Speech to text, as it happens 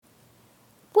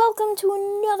Welcome to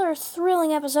another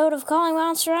thrilling episode of Calling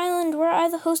Monster Island, where I,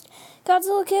 the host,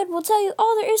 Godzilla Kid, will tell you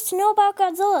all there is to know about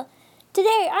Godzilla.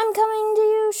 Today, I'm coming to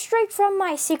you straight from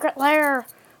my secret lair,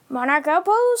 Monarch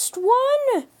Outpost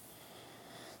 1.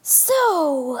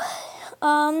 So,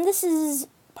 this is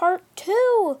part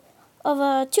 2 of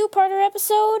a two-parter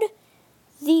episode,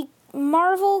 the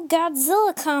Marvel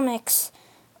Godzilla comics.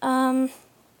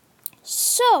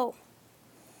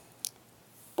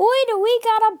 Boy, do we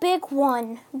got a big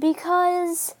one,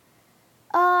 because,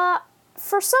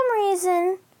 for some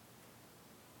reason,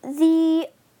 the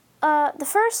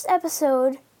first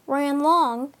episode ran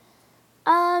long,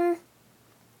 but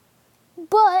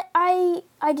I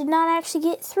did not actually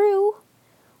get through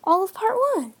all of part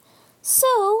 1.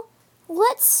 So,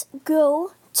 let's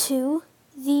go to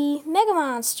the Mega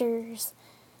Monsters.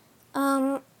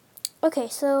 Okay,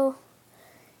 so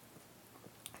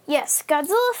yes,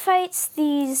 Godzilla fights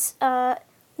these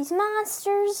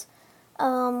monsters.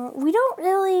 We don't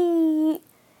really,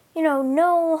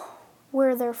 know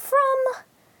where they're from,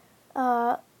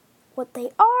 what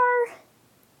they are.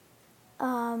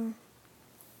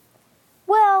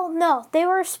 Well, no, they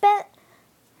were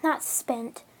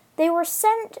They were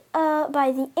sent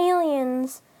by the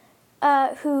aliens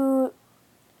who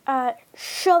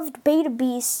shoved Beta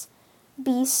Beast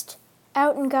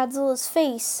out in Godzilla's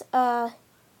face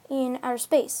in outer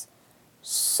space.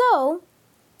 So,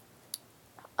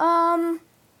 let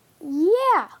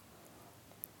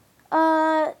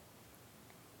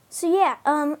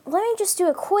me just do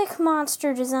a quick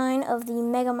monster design of the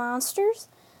Mega Monsters.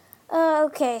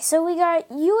 Okay, so we got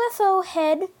UFO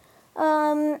Head,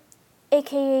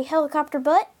 aka Helicopter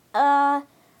Butt.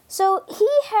 So he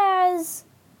has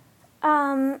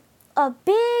a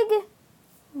big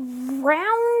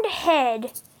round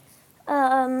head,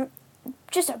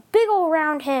 just a big old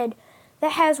round head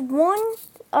that has one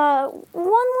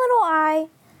little eye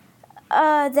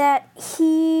that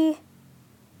it's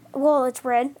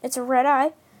red. It's a red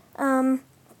eye.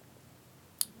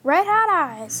 Red hot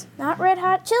eyes, not red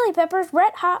hot chili peppers.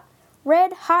 Red hot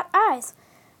eyes.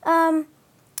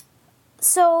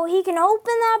 So he can open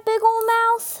that big old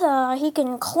mouth. He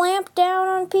can clamp down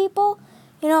on people.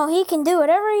 He can do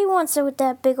whatever he wants with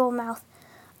that big old mouth.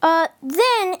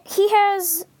 Then he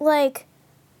has,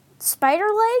 spider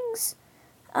legs.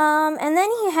 And then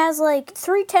he has,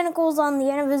 3 tentacles on the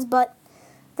end of his butt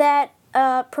that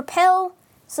propel.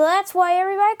 So that's why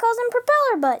everybody calls him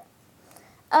Propeller Butt.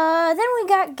 Then we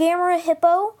got Gamera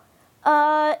Hippo,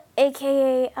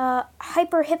 a.k.a.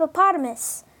 Hyper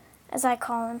Hippopotamus, as I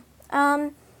call him.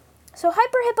 So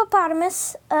Hyper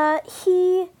Hippopotamus, by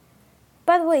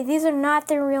the way, these are not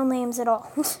their real names at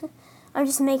all. I'm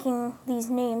just making these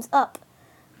names up.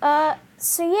 Hyper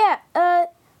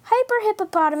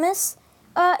Hippopotamus,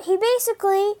 he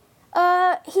basically,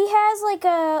 he has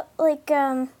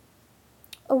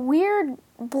a weird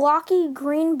blocky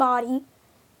green body,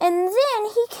 and then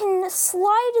he can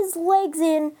slide his legs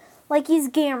in like he's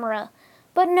Gamera.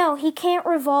 But no, he can't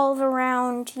revolve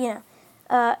around, he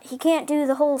can't do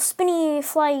the whole spinny,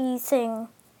 flyy thing.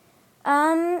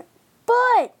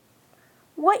 But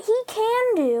what he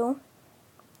can do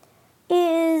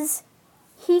is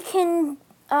he can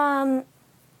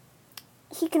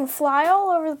fly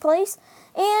all over the place,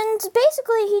 and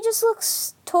basically he just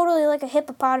looks totally like a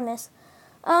hippopotamus.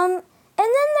 And then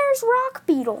there's Rock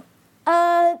Beetle.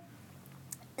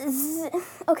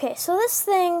 Okay, so this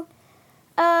thing,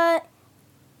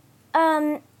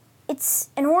 it's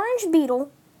an orange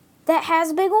beetle that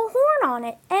has a big old horn on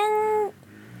it, and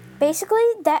basically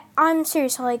I'm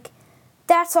serious,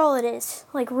 that's all it is.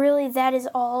 Really, that is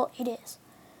all it is.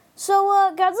 So,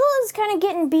 Godzilla's kind of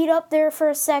getting beat up there for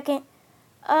a second.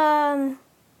 The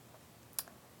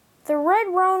Red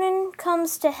Ronin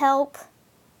comes to help.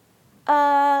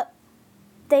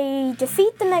 They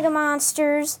defeat the Mega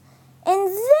Monsters,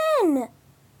 and then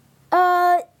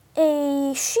a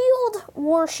SHIELD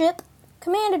warship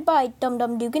commanded by Dum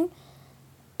Dum Dugan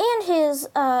and his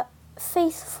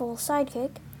faithful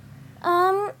sidekick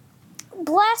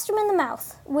blast him in the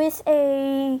mouth with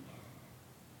a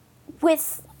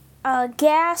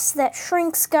gas that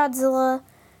shrinks Godzilla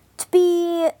to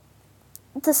be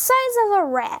the size of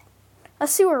a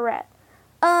sewer rat.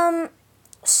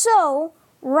 So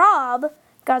Rob,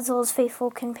 Godzilla's faithful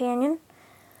companion,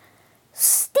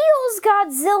 steals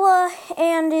Godzilla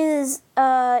and is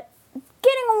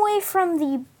getting away from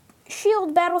the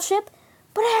SHIELD battleship,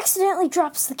 but accidentally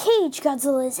drops the cage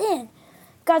Godzilla is in.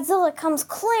 Godzilla comes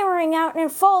clamoring out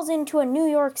and falls into a New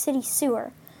York City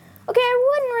sewer. Okay, I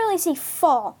wouldn't really say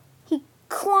fall. He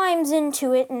climbs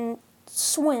into it and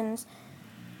swims.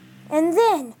 And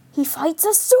then he fights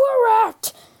a sewer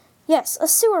rat. Yes, a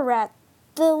sewer rat.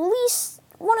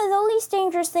 One of the least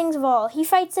dangerous things of all. He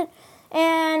fights it,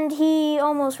 and he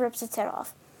almost rips its head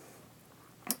off.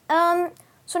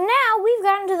 So now we've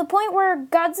gotten to the point where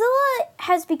Godzilla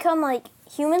has become like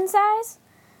human size.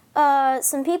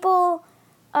 Some people,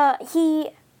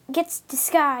 he gets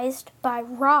disguised by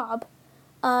Rob.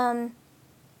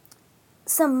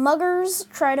 Some muggers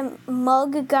try to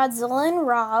mug Godzilla and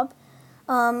Rob,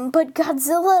 but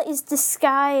Godzilla is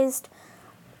disguised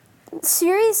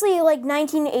seriously like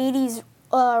 1980s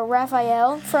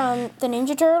Raphael from the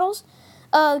Ninja Turtles,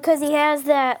 because he has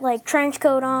that like trench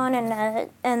coat on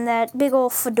and that big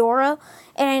old fedora,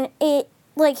 and it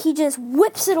like he just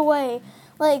whips it away.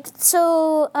 Like,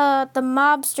 so the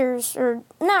mobsters, or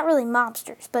not really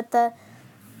mobsters, but the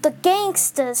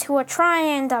gangsters who are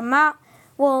trying to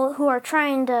who are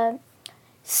trying to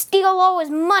steal all his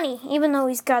money, even though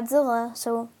he's Godzilla.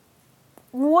 So,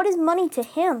 what is money to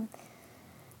him?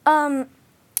 They're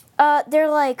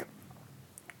like,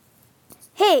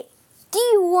 hey, do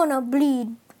you wanna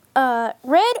bleed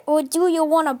red or do you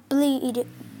wanna bleed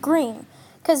green?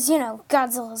 Because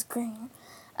Godzilla's green.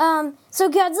 So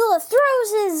Godzilla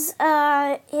throws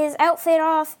his outfit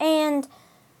off, and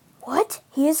what?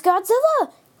 He is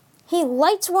Godzilla. He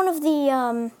lights one of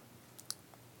the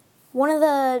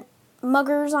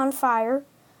muggers on fire.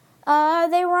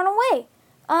 They run away.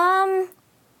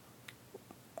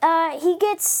 He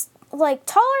gets like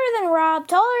taller than Rob,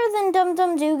 taller than Dum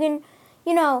Dum Dugan.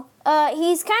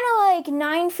 He's kind of like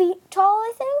 9 feet tall,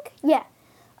 I think. Yeah.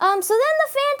 So then the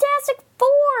Fantastic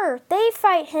Four, they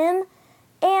fight him.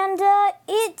 And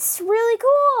it's really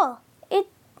cool. It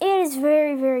is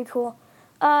very, very cool.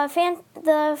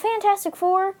 The Fantastic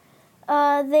Four,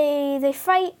 they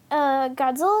fight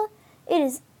Godzilla. It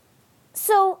is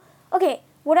so okay.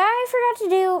 What I forgot to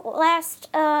do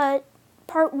last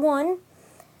part 1,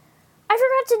 I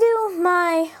forgot to do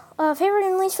my favorite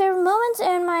and least favorite moments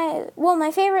and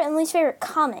my favorite and least favorite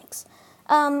comics.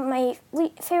 My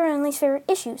favorite and least favorite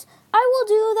issues. I will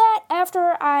do that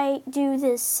after I do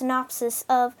this synopsis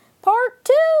of part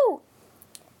 2.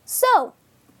 So,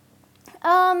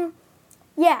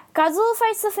 yeah, Godzilla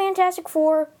fights the Fantastic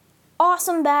Four.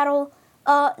 Awesome battle.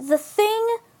 The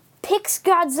Thing picks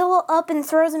Godzilla up and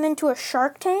throws him into a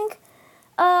shark tank.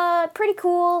 Pretty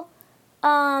cool.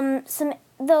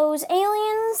 Those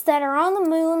aliens that are on the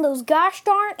moon, those gosh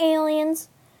darn aliens.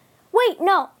 Wait,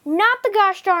 no, not the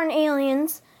gosh darn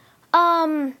aliens.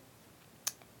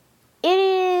 It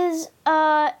is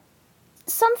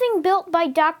something built by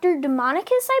Dr.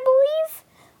 Demonicus,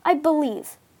 I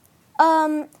believe.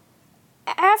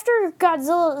 After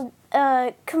Godzilla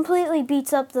completely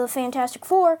beats up the Fantastic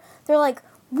Four, they're like,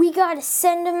 we gotta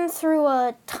send him through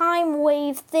a time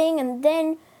wave thing, and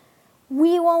then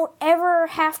we won't ever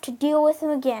have to deal with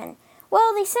him again.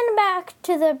 Well, they send him back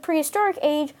to the prehistoric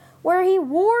age, where he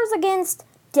wars against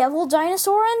Devil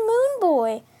Dinosaur and Moon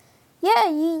Boy. Yeah,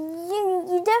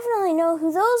 you definitely know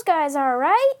who those guys are,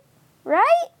 right?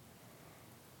 Right?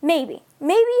 Maybe.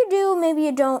 Maybe you do, maybe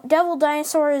you don't. Devil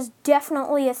Dinosaur is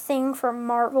definitely a thing from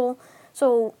Marvel.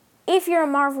 So if you're a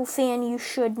Marvel fan, you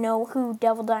should know who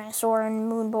Devil Dinosaur and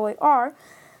Moon Boy are.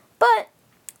 But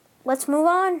let's move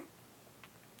on.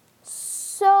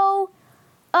 So,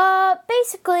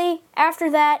 basically, after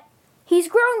that, he's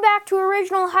grown back to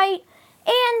original height,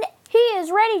 and he is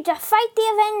ready to fight the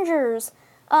Avengers.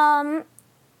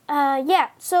 Yeah,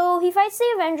 so he fights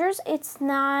the Avengers. It's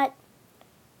not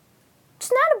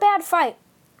a bad fight.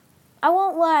 I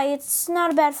won't lie, it's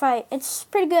not a bad fight. It's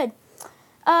pretty good.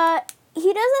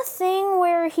 He does a thing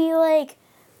where he, like,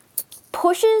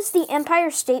 pushes the Empire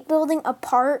State Building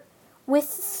apart with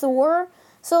Thor.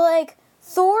 So, like,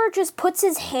 Thor just puts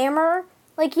his hammer,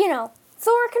 like,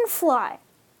 Thor can fly.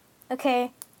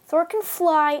 Okay? Thor can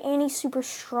fly, and he's super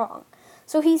strong.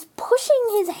 So he's pushing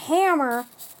his hammer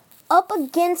up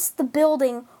against the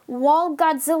building while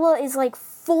Godzilla is, like,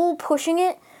 full pushing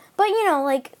it. But,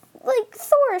 like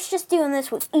Thor is just doing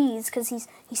this with ease because he's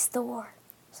Thor.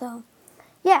 So,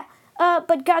 yeah.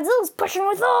 But Godzilla's pushing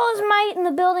with all his might, and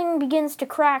the building begins to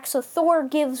crack, so Thor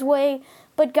gives way,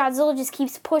 but Godzilla just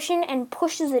keeps pushing and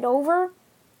pushes it over.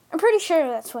 I'm pretty sure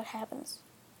that's what happens.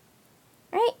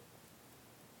 Right?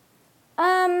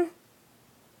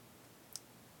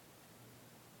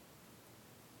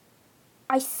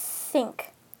 I think.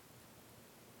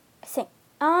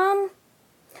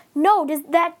 No,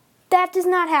 that does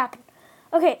not happen.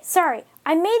 Okay, sorry.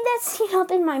 I made that scene up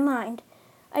in my mind.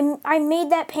 I made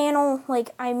that panel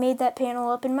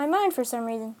up in my mind for some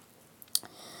reason.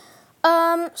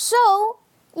 So,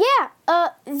 yeah,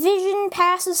 Vision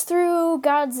passes through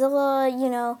Godzilla,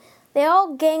 they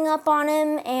all gang up on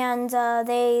him, and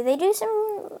they do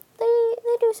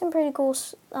some pretty cool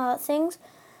things.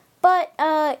 But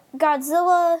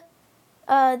Godzilla,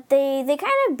 they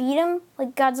kind of beat him.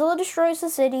 Like, Godzilla destroys the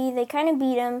city. They kind of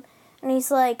beat him, and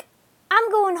he's like, "I'm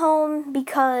going home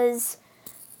because,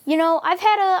 I've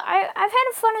had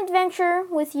a fun adventure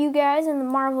with you guys in the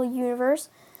Marvel Universe,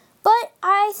 but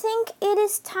I think it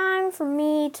is time for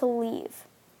me to leave."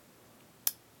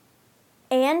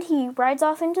 And he rides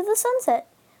off into the sunset.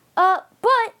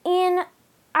 But in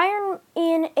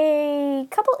a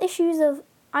couple issues of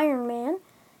Iron Man,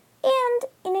 and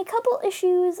in a couple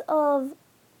issues of,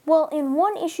 in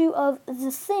one issue of The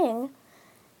Thing,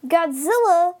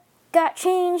 Godzilla got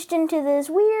changed into this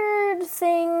weird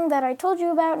thing that I told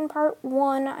you about in part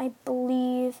 1, I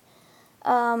believe.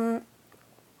 Yeah.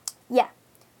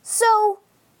 So,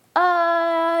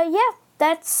 yeah,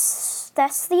 that's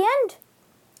the end.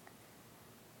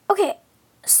 Okay,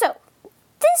 so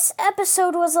this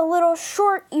episode was a little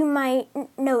short, you might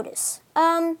notice.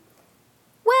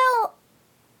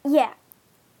 Yeah,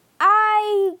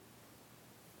 I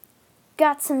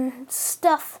got some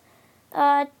stuff.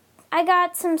 I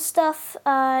got some stuff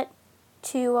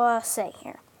to say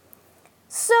here.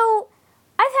 So,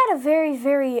 I've had a very,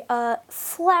 very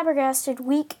flabbergasted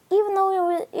week, even though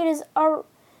it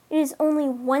is only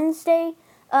Wednesday.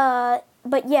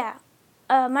 But yeah.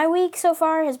 My week so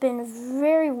far has been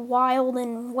very wild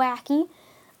and wacky.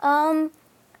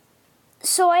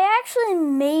 So I actually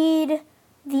made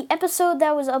the episode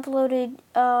that was uploaded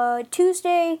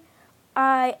Tuesday.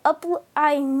 I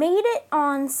made it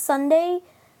on Sunday,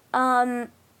 but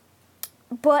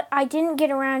I didn't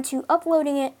get around to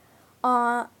uploading it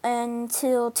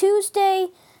until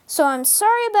Tuesday. So I'm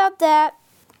sorry about that.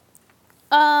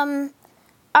 I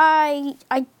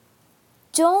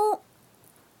don't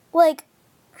like.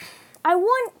 I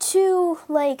want to,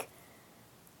 like,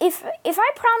 if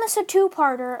I promise a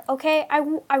 2-parter, okay, I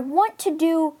want to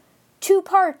do 2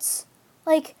 parts.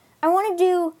 Like, I want to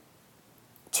do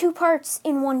 2 parts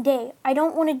in one day. I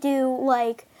don't want to do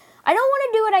what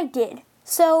I did.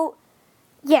 So,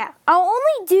 yeah, I'll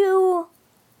only do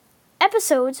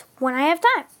episodes when I have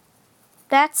time.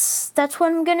 That's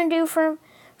what I'm gonna do from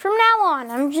now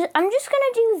on. I'm just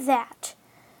gonna do that.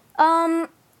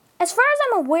 As far as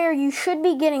I'm aware, you should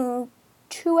be getting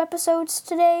 2 episodes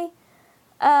today.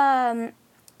 I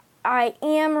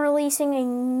am releasing a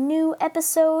new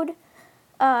episode.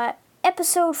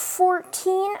 Episode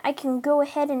 14, I can go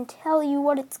ahead and tell you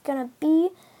what it's gonna be,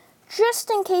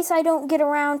 just in case I don't get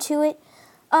around to it.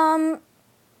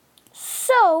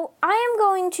 So, I am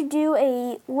going to do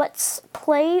a Let's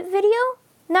Play video.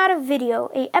 Not a video,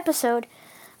 a episode.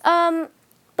 But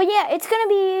yeah, it's gonna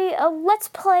be a Let's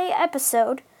Play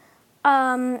episode.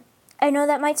 I know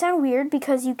that might sound weird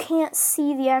because you can't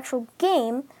see the actual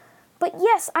game, but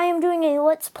yes, I am doing a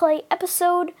Let's Play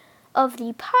episode of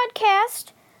the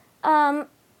podcast.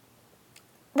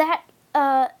 That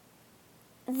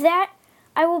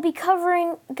I will be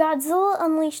covering Godzilla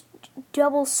Unleashed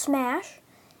Double Smash,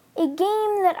 a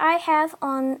game that I have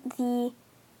on the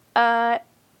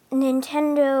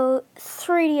Nintendo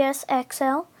 3DS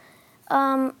XL.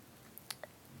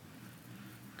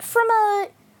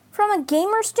 From a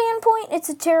gamer standpoint, it's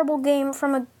a terrible game.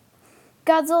 From a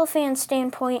Godzilla fan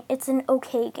standpoint, it's an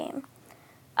okay game.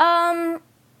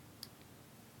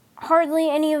 Hardly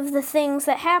any of the things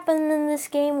that happen in this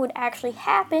game would actually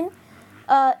happen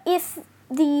if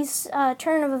these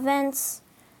turn of events,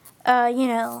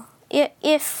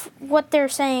 if what they're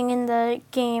saying in the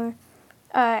game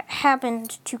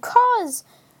happened to cause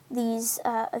these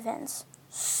events.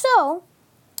 So,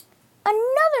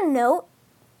 another note,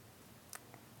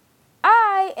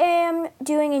 I am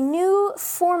doing a new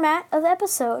format of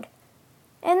episode.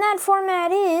 And that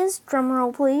format is,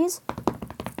 drumroll please,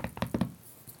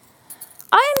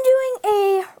 I am doing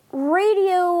a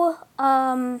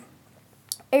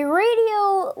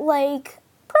radio-like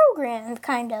program,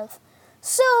 kind of.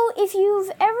 So, if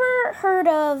you've ever heard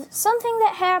of something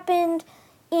that happened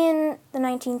in the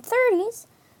 1930s,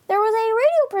 there was a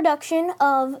radio production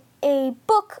of a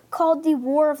book called The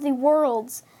War of the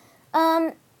Worlds.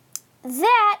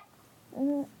 That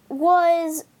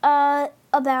was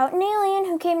about an alien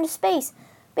who came to space.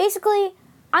 Basically,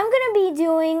 I'm going to be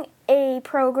doing a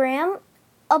program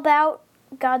about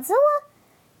Godzilla,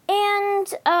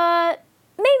 and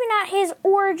maybe not his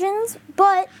origins,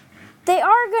 but they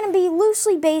are going to be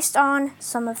loosely based on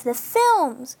some of the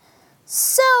films.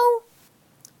 So,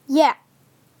 yeah.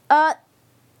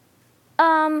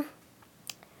 One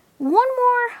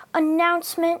more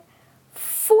announcement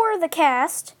for the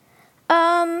cast.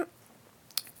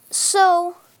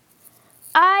 So,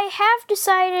 I have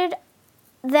decided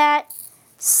that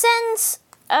since,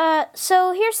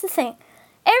 so here's the thing.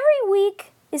 Every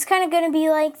week is kind of going to be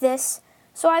like this.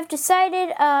 So I've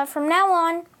decided from now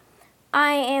on,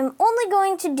 I am only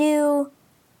going to do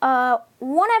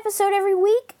one episode every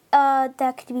week.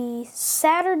 That could be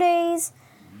Saturdays.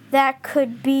 That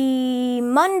could be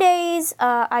Mondays.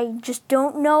 I just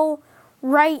don't know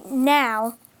right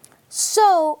now.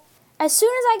 So as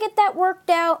soon as I get that worked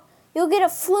out, you'll get a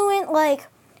fluent, like,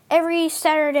 every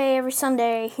Saturday, every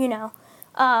Sunday, you know.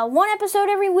 One episode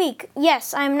every week.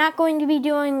 Yes, I'm not going to be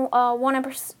doing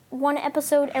one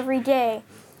episode every day.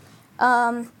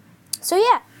 So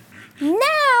yeah.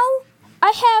 Now,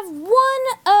 I have one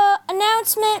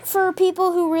announcement for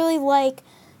people who really like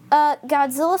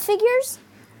Godzilla figures.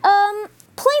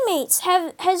 Playmates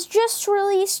has just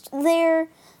released their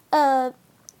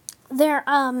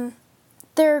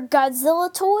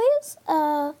Godzilla toys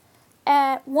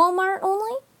at Walmart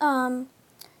only.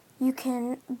 You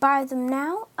can buy them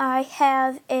now. I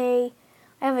have a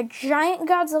giant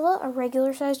Godzilla, a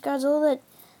regular sized Godzilla that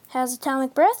has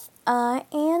atomic breath,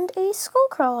 and a skull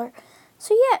crawler.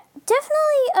 So yeah,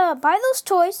 definitely buy those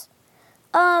toys.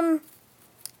 And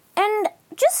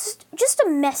just a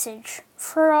message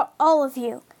for all of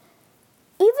you.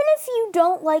 Even if you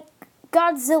don't like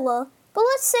Godzilla, but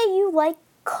let's say you like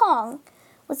Kong.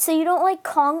 Let's say you don't like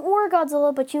Kong or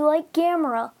Godzilla, but you like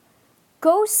Gamera.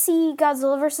 Go see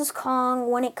Godzilla vs. Kong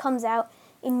when it comes out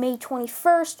in May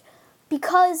 21st,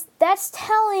 because that's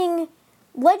telling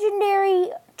Legendary,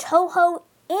 Toho,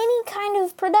 any kind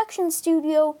of production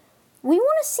studio, we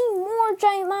want to see more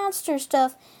giant monster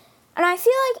stuff. And I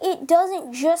feel like it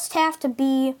doesn't just have to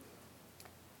be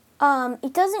like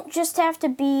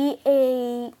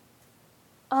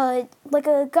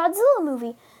a Godzilla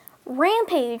movie.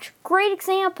 Rampage, great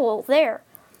example there.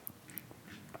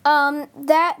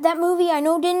 That movie I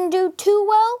know didn't do too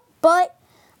well, but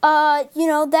you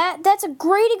know, that's a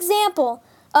great example.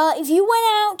 If you went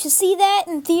out to see that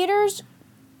in theaters,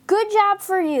 good job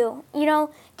for you. You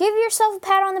know, give yourself a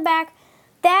pat on the back.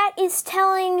 That is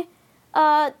telling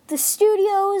the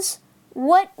studios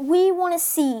what we want to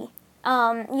see.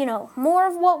 You know, more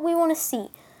of what we want to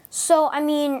see. So, I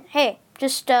mean, hey,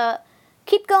 just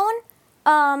keep going.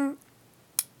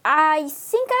 I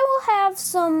think I will have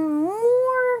some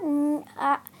more.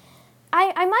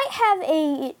 I might have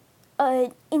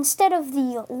instead of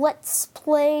the Let's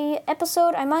Play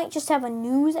episode, I might just have a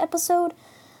news episode.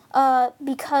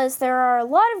 Because there are a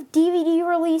lot of DVD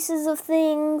releases of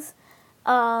things.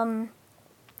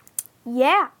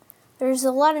 Yeah, there's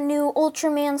a lot of new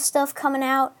Ultraman stuff coming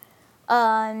out.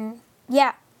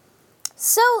 Yeah.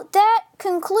 So that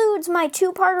concludes my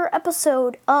two-parter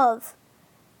episode of,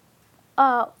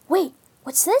 wait,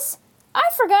 what's this? I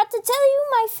forgot to tell you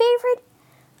my favorite,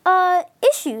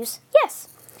 issues. Yes.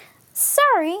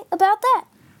 Sorry about that.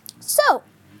 So,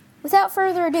 without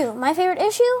further ado, my favorite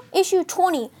issue? Issue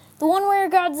 20. The one where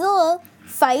Godzilla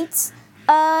fights,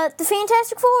 the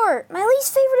Fantastic Four. My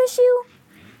least favorite issue?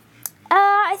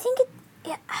 I think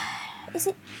is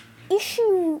it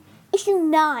issue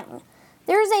 9.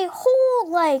 There's a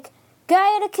whole, like,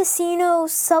 guy at a casino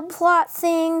subplot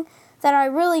thing that I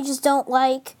really just don't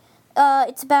like.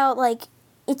 It's about, like,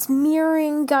 it's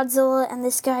mirroring Godzilla and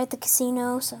this guy at the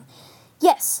casino, so,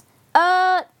 yes.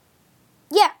 Yeah,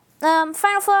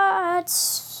 Final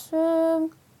Thoughts, yeah,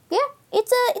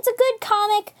 it's a good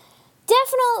comic.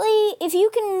 Definitely, if you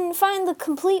can find the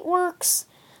complete works,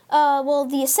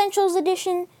 the Essentials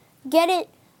edition, get it.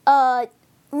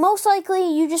 Most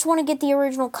likely, you just want to get the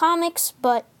original comics,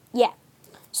 but yeah.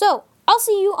 So, I'll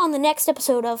see you on the next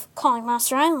episode of Calling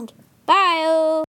Monster Island. Bye!